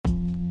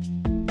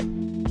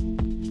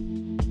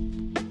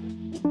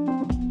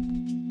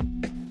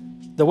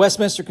The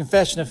Westminster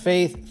Confession of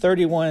Faith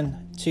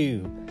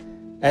 31:2.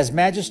 As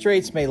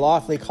magistrates may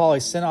lawfully call a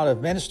synod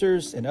of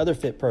ministers and other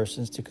fit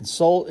persons to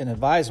consult and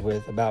advise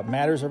with about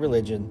matters of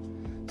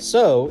religion,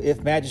 so,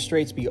 if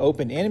magistrates be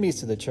open enemies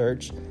to the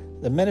church,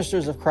 the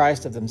ministers of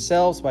Christ of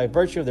themselves, by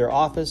virtue of their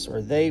office,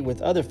 or they with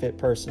other fit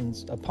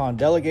persons, upon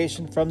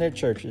delegation from their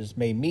churches,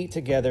 may meet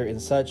together in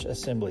such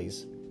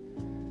assemblies.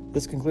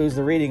 This concludes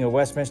the reading of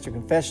Westminster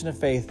Confession of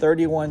Faith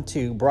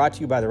 31:2, brought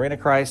to you by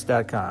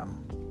thereignofchrist.com.